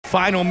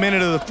Final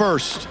minute of the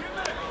first.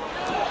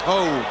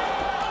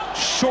 Oh,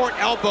 short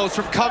elbows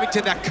from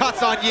Covington that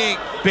cuts on Ying.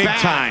 Big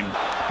time.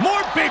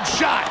 More big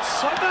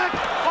shots. Fight back,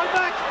 fight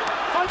back,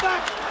 fight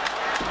back.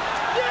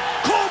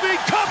 Colby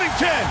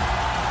Covington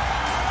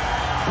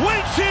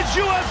wins his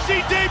UFC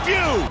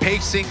debut.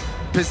 Pacing,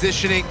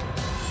 positioning,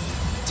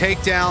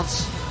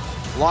 takedowns.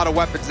 A lot of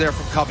weapons there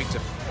from Covington.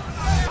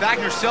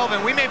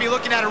 Wagner-Silva, we may be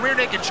looking at a rear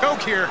naked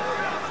choke here.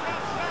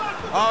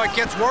 Oh, it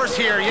gets worse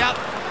here, yep.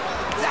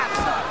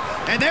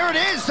 And there it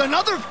is,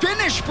 another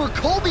finish for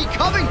Colby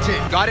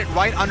Covington. Got it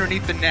right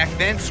underneath the neck,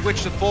 then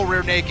switched to full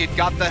rear naked,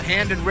 got the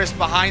hand and wrist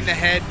behind the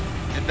head,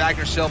 and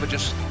Wagner-Silva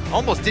just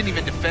almost didn't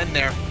even defend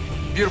there.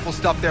 Beautiful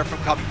stuff there from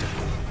Covington.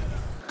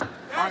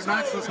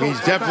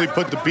 He's definitely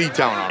put the beat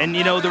down on him. And,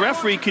 you know, the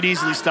referee could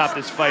easily stop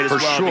this fight as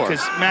well, sure,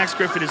 because Max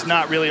Griffin is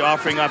not really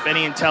offering up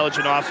any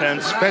intelligent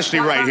offense. Especially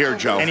right here,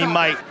 Joe. And he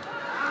might.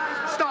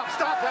 Stop,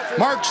 that's it.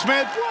 Mark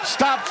Smith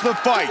stops the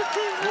fight.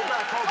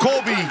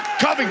 Colby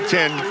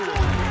Covington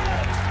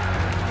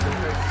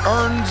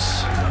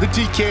earns the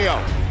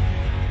TKO.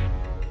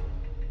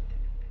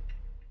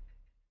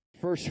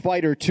 First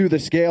fighter to the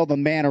scale, the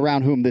man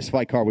around whom this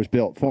fight card was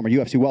built. Former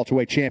UFC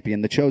welterweight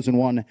champion, the chosen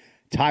one,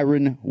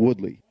 Tyron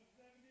Woodley.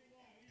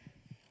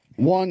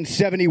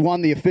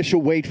 171, the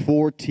official weight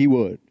for T.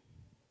 Wood.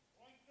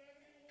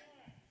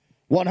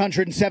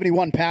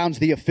 171 pounds,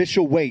 the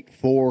official weight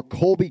for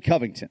Colby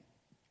Covington.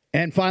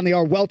 And finally,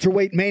 our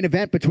welterweight main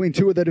event between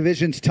two of the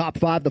division's top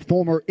five, the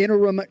former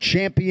interim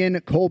champion,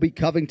 Colby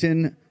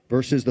Covington,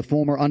 versus the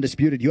former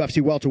undisputed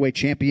UFC welterweight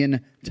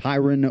champion,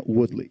 Tyron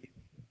Woodley.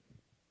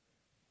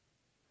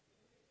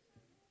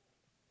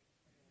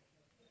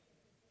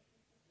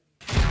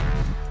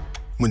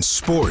 When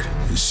sport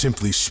is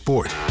simply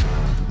sport,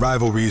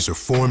 rivalries are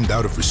formed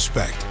out of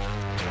respect.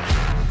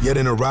 Yet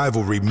in a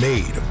rivalry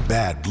made of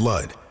bad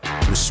blood,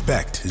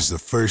 respect is the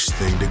first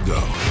thing to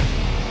go.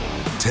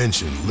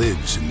 Tension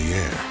lives in the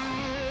air.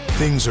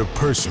 Things are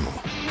personal,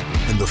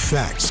 and the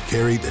facts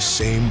carry the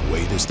same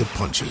weight as the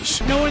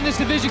punches. No one in this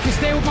division can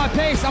stay with my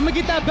pace. I'm gonna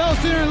get that belt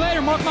sooner or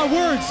later, mark my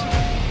words.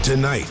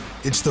 Tonight,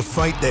 it's the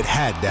fight that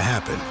had to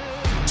happen.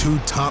 Two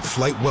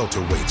top-flight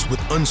welterweights with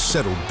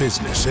unsettled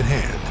business at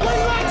hand. Where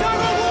you at,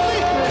 Tyron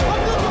Woodley?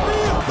 I'm looking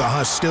for you. The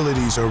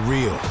hostilities are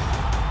real.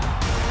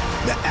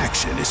 The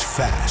action is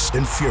fast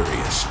and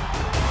furious.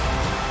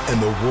 And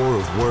the war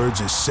of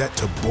words is set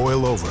to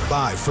boil over.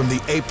 Live from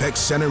the Apex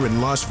Center in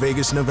Las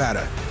Vegas,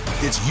 Nevada,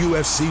 it's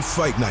UFC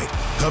Fight Night,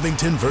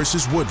 Covington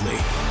versus Woodley.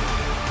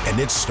 And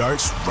it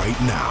starts right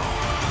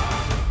now.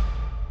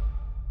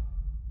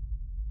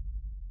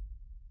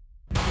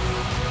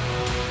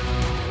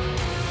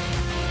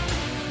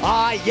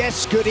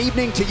 Yes, good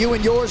evening to you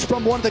and yours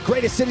from one of the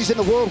greatest cities in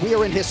the world. We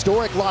are in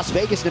historic Las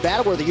Vegas,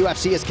 Nevada, where the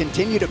UFC has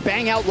continued to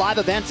bang out live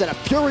events at a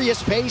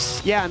furious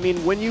pace. Yeah, I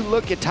mean, when you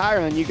look at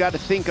Tyron, you got to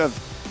think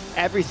of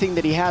everything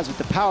that he has with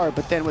the power,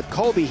 but then with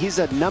Colby, he's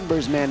a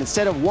numbers man.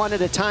 Instead of one at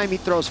a time, he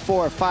throws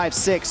 4, 5,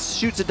 6,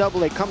 shoots a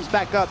double leg, comes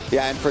back up.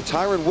 Yeah, and for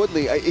Tyron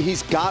Woodley,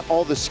 he's got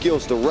all the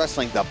skills, the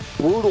wrestling, the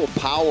brutal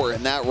power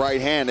in that right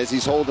hand as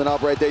he's holding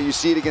up right there. You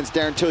see it against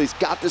Darren Till. He's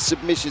got the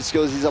submission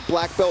skills. He's a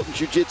black belt in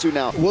jiu-jitsu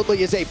now.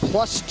 Woodley is a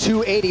plus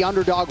 280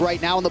 underdog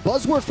right now, and the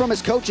buzzword from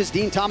his coaches,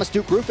 Dean Thomas,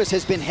 Duke Rufus,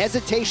 has been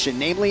hesitation,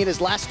 namely in his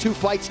last two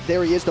fights.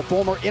 There he is, the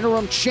former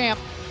interim champ,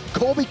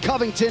 Colby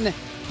Covington.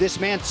 This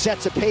man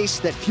sets a pace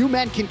that few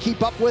men can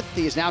keep up with.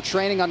 He is now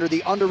training under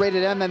the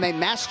underrated MMA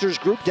Masters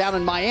group down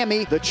in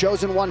Miami. The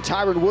chosen one,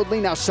 Tyron Woodley.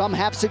 Now, some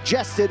have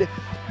suggested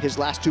his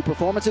last two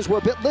performances were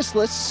a bit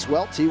listless.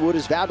 Well, T. Wood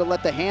has vowed to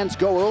let the hands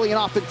go early and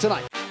often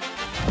tonight.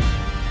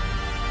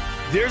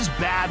 There's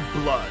bad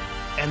blood,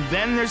 and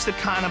then there's the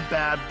kind of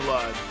bad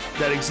blood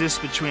that exists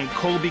between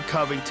Colby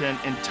Covington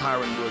and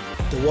Tyron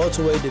Woodley. The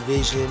welterweight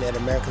division at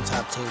American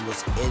Top Team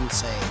was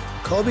insane.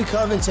 Colby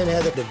Covington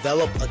had to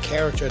develop a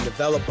character,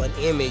 develop an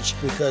image,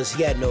 because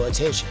he had no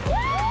attention.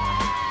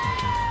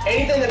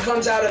 Anything that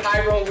comes out of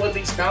Tyron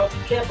Woodley's mouth,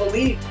 you can't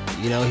believe.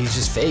 You know, he's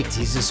just faked.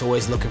 He's just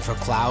always looking for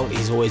clout.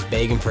 He's always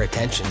begging for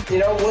attention. You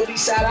know, Woodley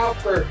sat out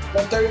for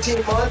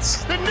 13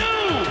 months. The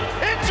new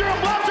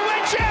interim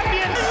welterweight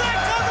champion!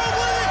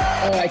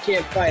 Oh, I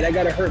can't fight. I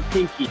got a hurt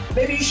pinky.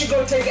 Maybe you should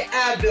go take an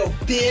Advil,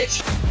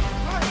 bitch.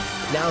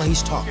 Now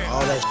he's talking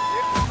all that shit.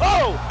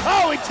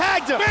 Oh, he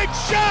tagged him! Big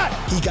shot!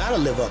 He gotta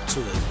live up to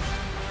it.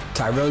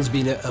 Tyron's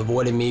been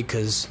avoiding me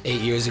because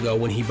 8 years ago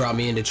when he brought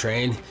me in to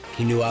train,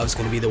 he knew I was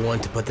gonna be the one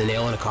to put the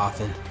nail in the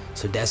coffin.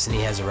 So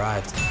destiny has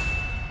arrived.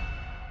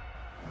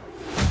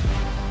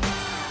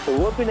 The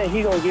whooping that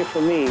he gonna get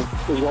from me is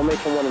gonna make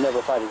him want to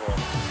never fight again.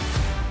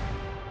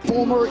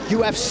 Former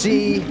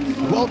UFC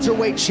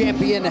welterweight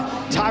champion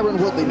Tyron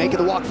Woodley making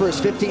the walk for his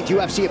 15th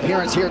UFC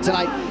appearance here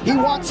tonight. He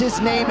wants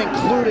his name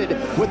included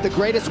with the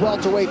greatest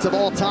welterweights of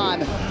all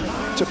time.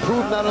 To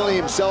prove not only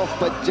himself,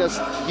 but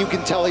just, you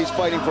can tell he's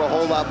fighting for a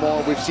whole lot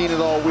more. We've seen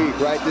it all week,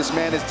 right? This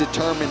man is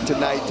determined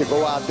tonight to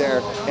go out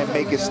there and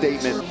make a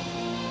statement.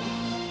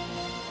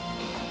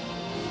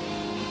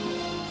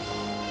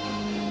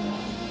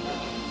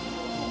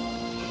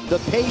 the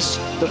pace,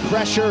 the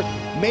pressure,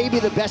 maybe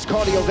the best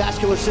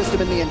cardiovascular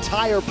system in the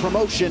entire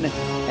promotion,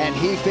 and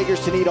he figures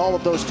to need all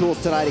of those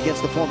tools tonight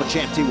against the former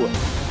champ T. Wood.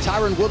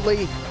 Tyron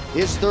Woodley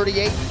is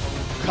 38.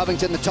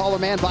 Covington, the taller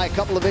man by a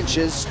couple of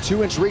inches.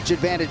 2-inch reach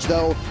advantage,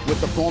 though,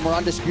 with the former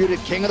undisputed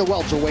king of the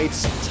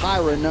welterweights,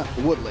 Tyron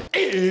Woodley.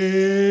 It's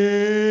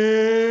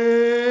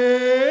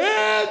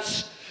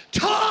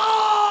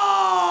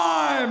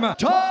time!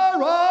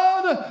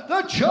 Tyron,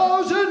 the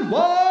chosen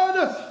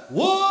one,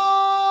 Woodley!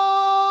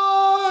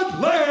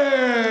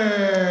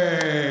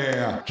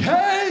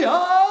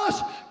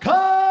 Chaos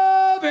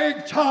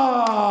Covington!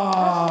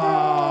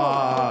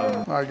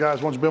 All right, guys,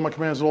 I want you to obey my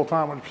commands all the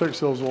time. I want you to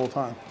protect yourselves all the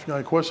time. If you got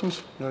any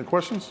questions, Want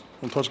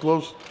to touch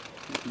gloves?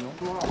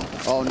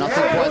 Oh,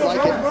 nothing quite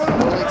like it.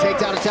 Early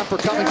takedown attempt for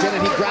Covington,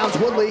 and he grounds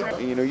Woodley.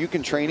 You know, you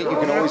can train it, you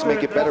can always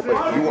make it better,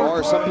 but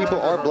some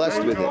people are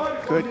blessed with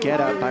it. Good get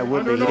up by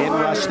Woodley. He didn't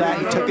rush that.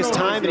 He took his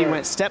time and he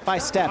went step by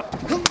step.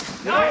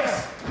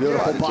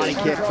 Beautiful body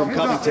kick from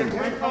Covington.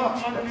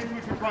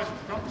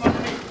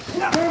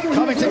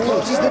 Covington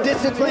closes the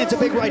distance, lands a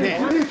big right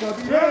hand.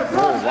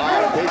 Oh,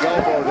 wow, big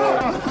elbow there.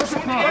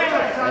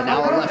 And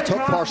now a left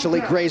hook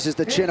partially grazes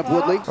the chin of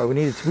Woodley. Right, we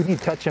need to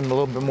touch him a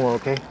little bit more,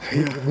 okay?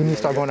 We need to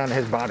start going down to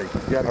his body.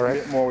 You got to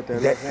get more with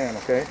that left hand,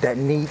 okay? That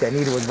knee to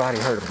his body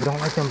hurt him. We don't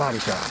like them body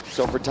shots.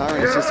 So for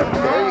Tyron, it's just,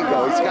 there you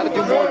go. He's got to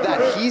do more of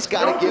that. He's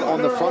got to get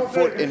on the front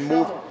foot and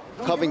move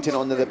Covington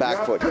onto the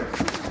back foot.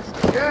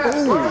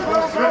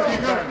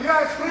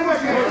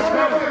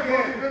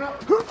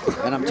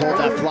 And I'm told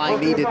that flying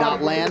knee did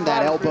not land.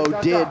 That elbow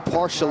did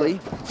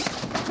partially.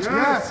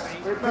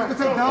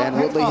 And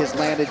Woodley has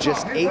landed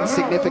just 8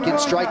 significant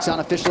strikes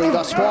unofficially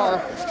thus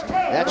far.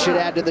 That should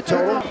add to the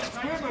total.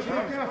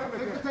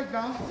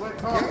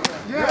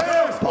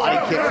 Body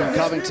kick from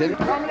Covington.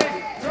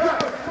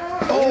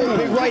 Oh,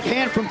 big right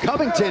hand from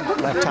Covington.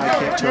 Left high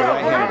kick to a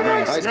right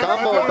hand. Nice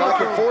combo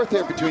back and forth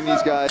here between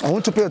these guys. I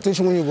want you to pay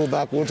attention when you go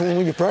backwards.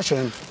 When you pressure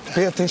him,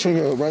 pay attention to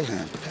your right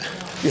hand.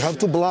 You have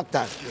to block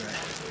that.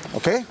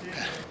 Okay?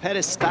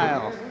 Pettis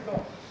style.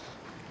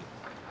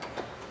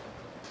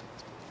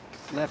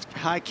 Left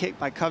high kick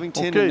by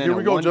Covington, and then a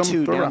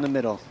 1-2 down the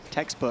middle.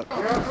 Textbook.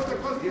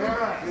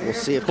 We'll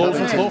see if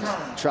Covington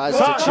tries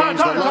to change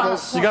the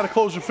levels. You got to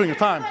close your finger.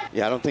 Time.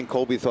 Yeah, I don't think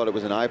Colby thought it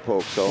was an eye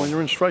poke. So when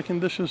you're in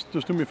striking dishes,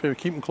 just do me a favor.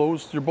 Keep them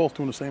closed. You're both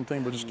doing the same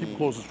thing, but just keep them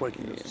closed in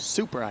striking dishes.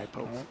 Super eye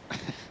poke.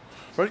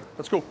 Ready?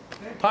 Let's go.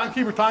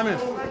 Timekeeper, time in.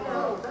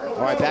 All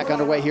right, back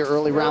underway here,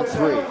 early round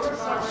 3.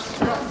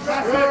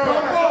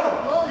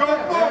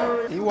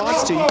 He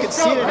wants to. You can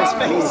see it in his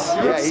face.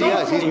 Yeah, he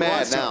does. He's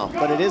mad now.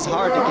 But it is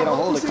hard to get a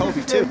hold of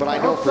Colby, too. But I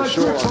know for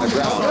sure on the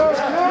ground.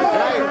 And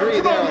I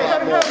agree there a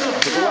lot more.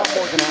 There's a lot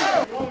more can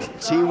happen.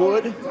 T.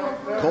 Wood,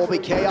 Colby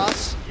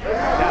Chaos.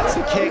 That's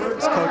the kick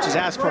his coach has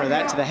asked for.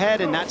 That to the head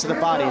and that to the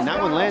body. And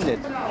that one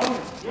landed.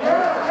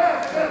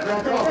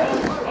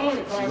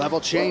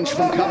 Level change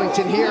from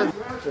Covington here.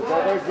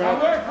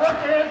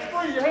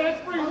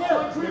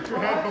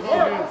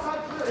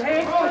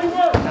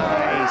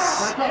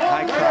 Nice.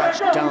 High crotch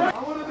dump.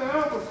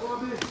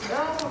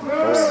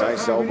 Oh,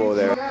 nice elbow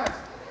there.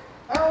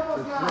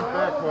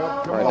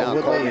 Right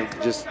now, Colby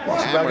just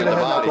hammering the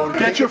body.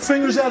 Get your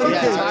fingers out of the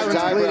cage.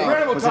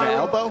 Was it an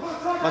elbow?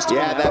 Must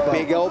have been that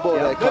big elbow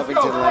that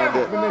Covington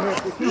landed.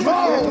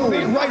 Oh,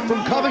 big right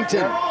from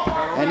Covington.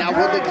 And now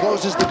Woodley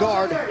closes the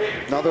guard.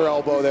 Another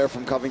elbow there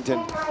from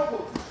Covington.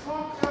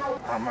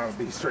 I'm gonna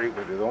be straight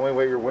with it. The only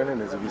way you're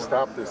winning is if you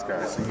stop this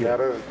guy. So you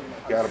gotta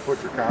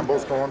put your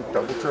combos going,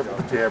 double, triple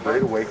jab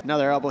right away.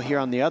 Another elbow here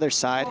on the other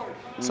side.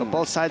 So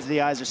both sides of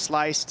the eyes are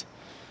sliced.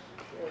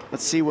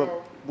 Let's see what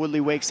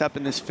Woodley wakes up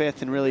in this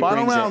 5th and really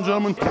Final brings round,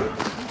 gentlemen.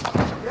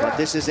 But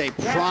this is a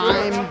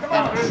prime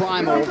and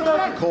primal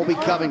Colby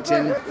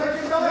Covington.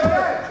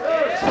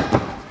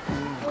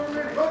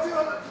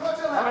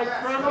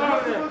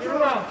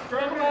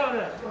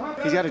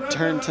 He's got to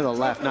turn to the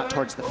left, not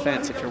towards the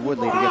fence if you're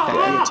Woodley to get that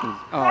guillotine.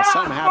 Oh,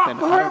 something happened.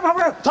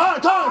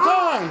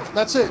 Time!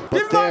 That's it.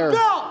 But there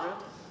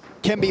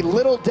can be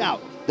little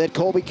doubt that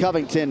Colby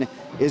Covington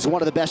is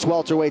one of the best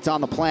welterweights on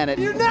the planet.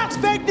 You're next,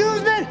 fake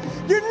newsman!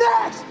 You're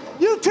next!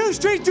 You two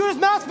Street Judas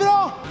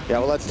Masvidal! Yeah,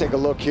 well, let's take a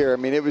look here. I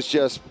mean, it was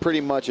just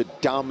pretty much a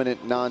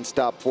dominant,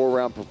 non-stop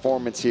 4-round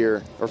performance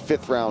here, or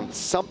 5th round.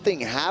 Something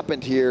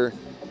happened here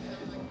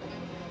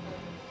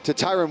to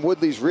Tyron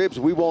Woodley's ribs.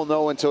 We won't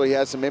know until he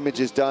has some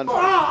images done.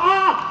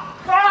 Time!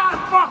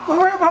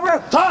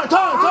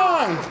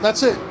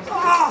 That's it.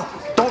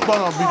 Don't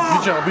run on.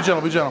 Be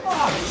gentle.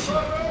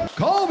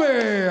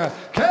 Colby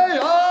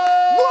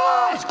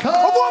Chaos Covington!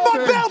 I want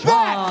my belt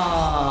back!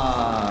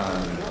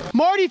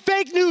 Marty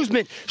Fake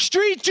Newsman,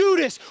 Street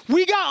Judas,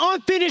 we got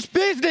unfinished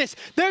business.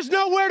 There's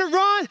nowhere to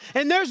run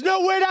and there's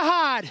nowhere to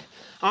hide.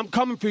 I'm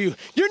coming for you.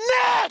 You're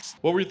next!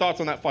 What were your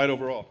thoughts on that fight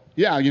overall?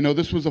 Yeah, you know,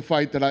 this was a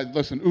fight that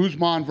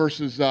Usman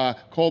versus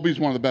Colby is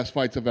one of the best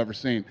fights I've ever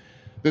seen.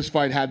 This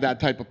fight had that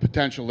type of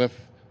potential if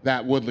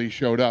that Woodley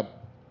showed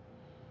up.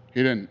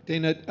 He didn't.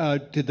 Dana,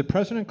 did the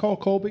president call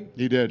Colby?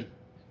 He did.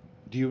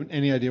 Do you have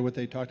any idea what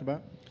they talked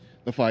about?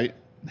 The fight.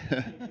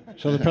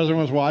 So the president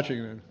was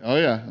watching then. Oh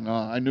yeah, no,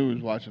 I knew he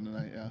was watching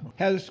tonight. Yeah.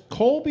 Has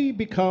Colby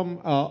become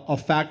a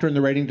factor in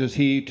the rating? Does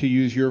he, to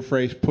use your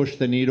phrase, push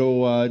the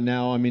needle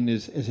now? I mean,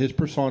 is his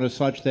persona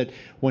such that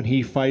when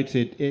he fights,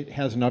 it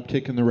has an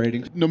uptick in the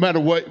ratings? No matter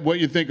what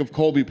you think of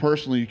Colby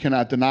personally, you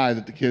cannot deny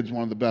that the kid's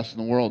one of the best in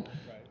the world.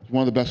 He's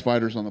one of the best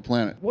fighters on the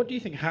planet. What do you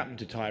think happened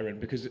to Tyron?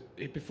 Because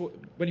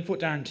when he fought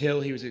Darren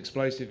Till, he was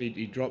explosive.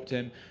 He dropped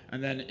him,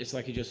 and then it's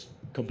like he just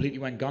completely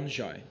went gun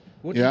shy.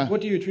 What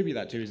do you attribute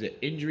that to? Is it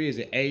injury? Is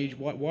it age?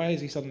 Why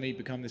has he suddenly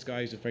become this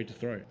guy who's afraid to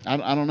throw? I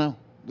don't know.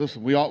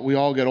 Listen, we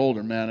all get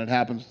older, man. It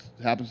happens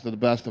to the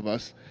best of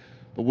us.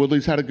 But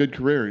Woodley's had a good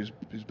career.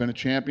 He's been a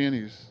champion.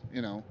 He's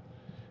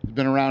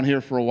been around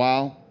here for a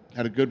while.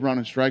 Had a good run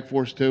in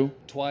Strikeforce too.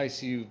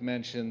 Twice you've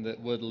mentioned that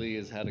Woodley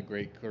has had a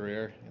great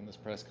career in this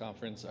press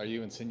conference. Are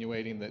you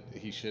insinuating that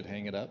he should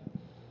hang it up?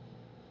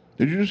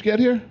 Did you just get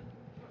here?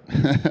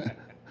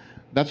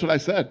 That's what I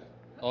said.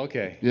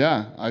 Okay.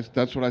 Yeah,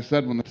 that's what I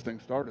said when this thing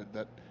started.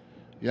 That,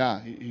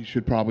 yeah, he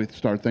should probably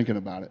start thinking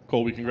about it.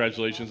 Colby,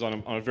 congratulations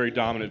on a very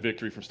dominant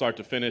victory from start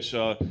to finish.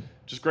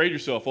 Just grade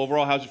yourself.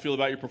 Overall, how'd you feel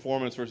about your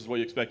performance versus what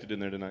you expected in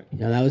there tonight? You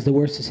know, that was the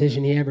worst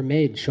decision he ever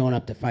made, showing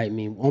up to fight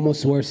me.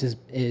 Almost worse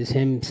is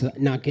him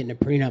not getting a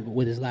prenup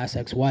with his last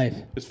ex-wife.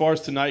 As far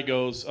as tonight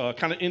goes,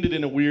 kind of ended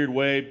in a weird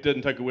way.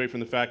 Didn't take away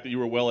from the fact that you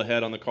were well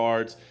ahead on the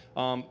cards.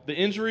 The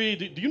injury,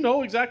 do you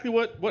know exactly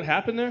what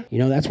happened there? You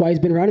know, that's why he's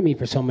been running me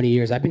for so many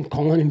years. I've been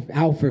calling him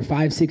out for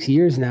 5-6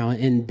 years now,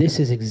 and this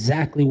is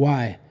exactly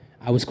why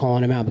I was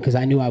calling him out, because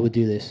I knew I would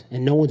do this.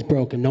 And no one's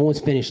broken. No one's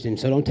finished him,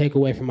 so don't take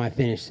away from my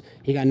finish.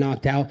 He got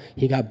knocked out.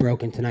 He got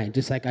broken tonight,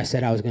 just like I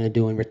said I was going to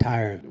do and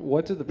retire him.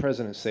 What did the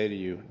president say to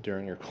you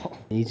during your call?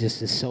 He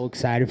just is so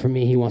excited for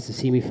me. He wants to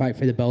see me fight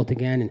for the belt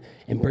again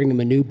and bring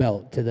him a new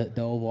belt to the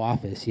Oval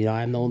Office. You know,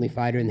 I'm the only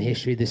fighter in the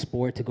history of this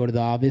sport to go to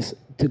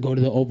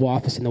the Oval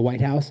Office in the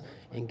White House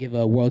and give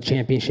a world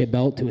championship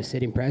belt to a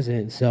sitting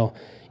president. So,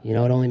 you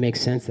know, it only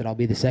makes sense that I'll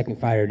be the second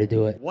fighter to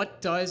do it.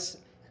 What does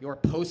your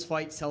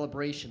post-fight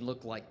celebration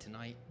look like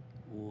tonight?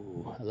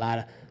 Ooh, a lot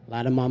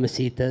of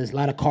mamacitas, a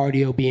lot of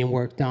cardio being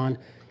worked on.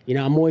 You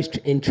know, I'm always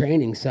in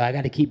training, so I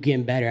got to keep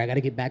getting better. I got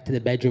to get back to the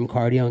bedroom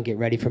cardio and get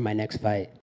ready for my next fight.